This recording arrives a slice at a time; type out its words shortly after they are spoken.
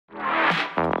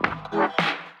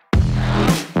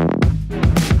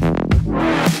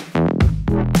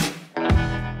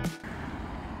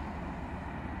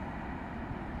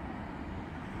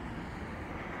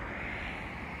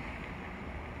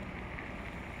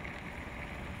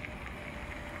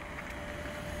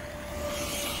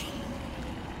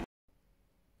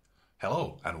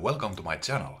Hello and welcome to my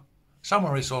channel.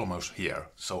 Summer is almost here,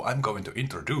 so I'm going to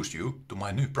introduce you to my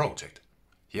new project.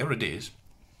 Here it is.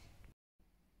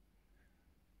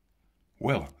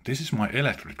 Well, this is my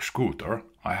electric scooter.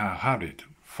 I have had it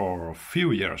for a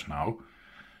few years now,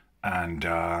 and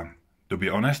to be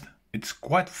honest, it's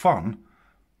quite fun,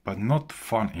 but not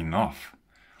fun enough.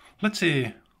 Let's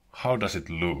see how does it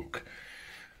look.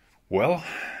 Well,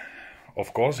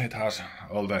 of course it has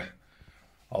all the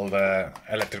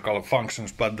electrical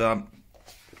functions, but the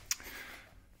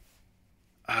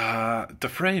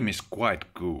frame is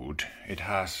quite good. It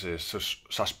has a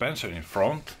suspension in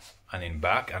front and in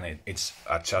back, and it's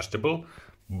adjustable,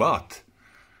 but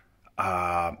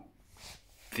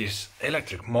this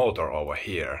electric motor over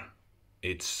here,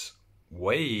 it's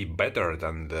way better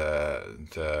than the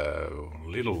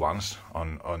little ones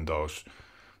on those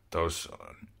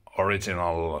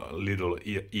original little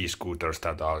e-scooters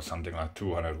that are something like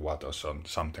 200 watts or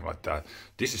something like that.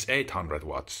 This is 800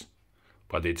 watts,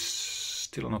 but it's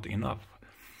still not enough.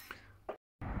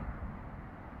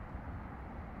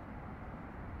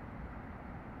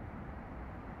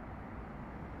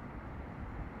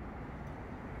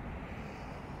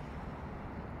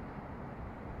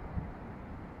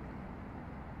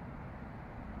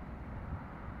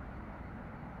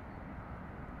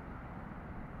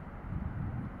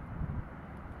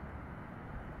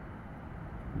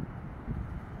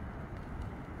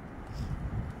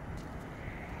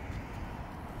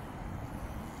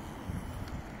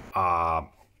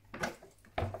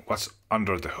 What's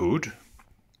under the hood?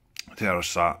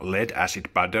 There's lead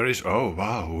acid batteries. Oh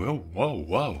wow, whoa, whoa,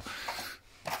 whoa.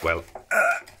 Well,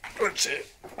 let's see.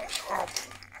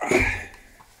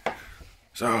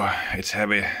 So it's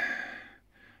heavy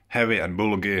and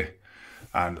bulky,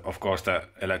 and of course the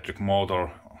electric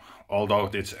motor, although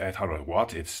it's 800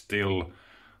 watts, it's still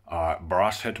a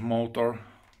brushhead motor.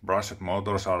 Brushhead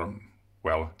motors are,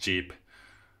 well, cheap.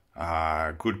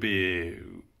 Could be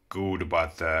good,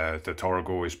 but the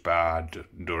torque is bad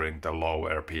during the low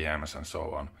RPMs and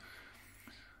so on.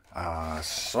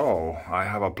 So I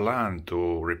have a plan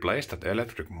to replace that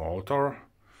electric motor.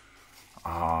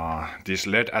 This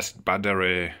lead acid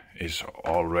battery is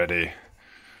already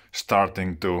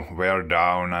starting to wear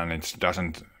down, and it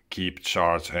doesn't keep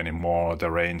charge anymore. The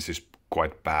range is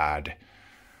quite bad.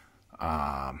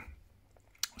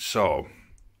 So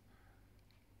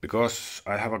because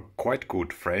I have a quite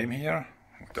good frame here,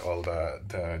 with all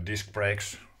the disc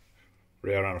brakes,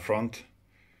 rear and front,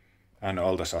 and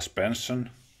all the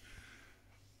suspension,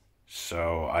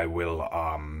 so I will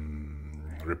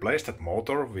replace that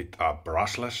motor with a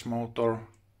brushless motor.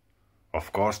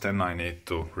 Of course, then I need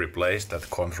to replace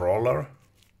that controller,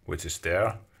 which is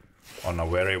there on a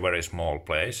very small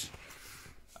place.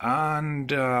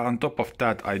 And on top of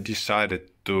that, I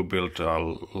decided to build a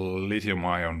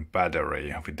lithium-ion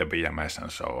battery with the BMS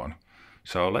and so on.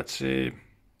 So let's see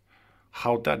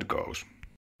how that goes.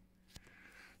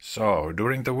 So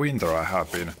during the winter I have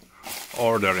been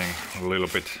ordering a little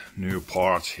bit new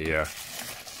parts here.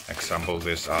 Example,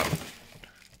 this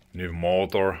new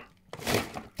motor,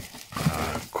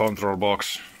 control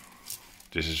box.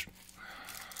 This is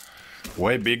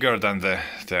way bigger than the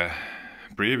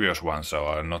previous one, so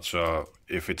I'm not sure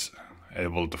if it's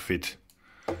able to fit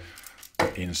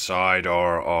inside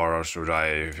or should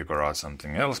I figure out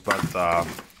something else, but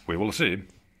we will see.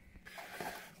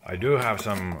 I do have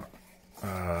some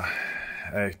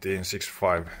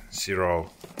 18650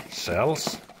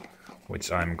 cells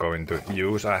which I'm going to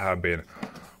use. I have been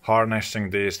harnessing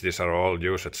these are all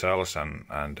used cells, and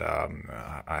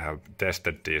I have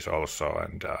tested these also,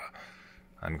 and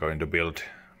I'm going to build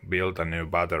a new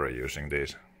battery using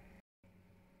these.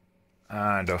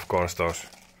 And of course those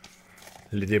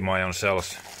lithium-ion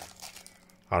cells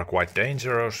are quite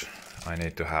dangerous. I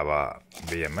need to have a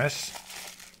BMS,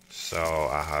 so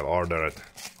I have ordered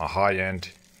a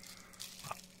high-end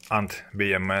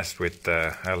BMS with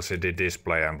the LCD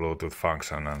display and Bluetooth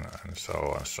function and so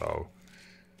on. So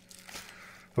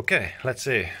okay, let's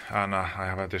see. And I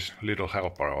have this little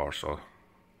helper also,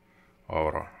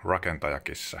 or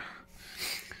rakentajakissa.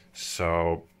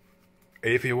 So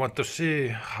if you want to see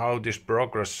how this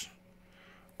progress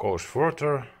goes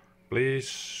further, please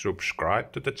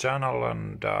subscribe to the channel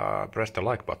and press the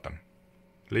like button.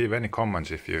 Leave any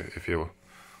comments if you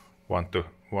want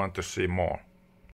to see more.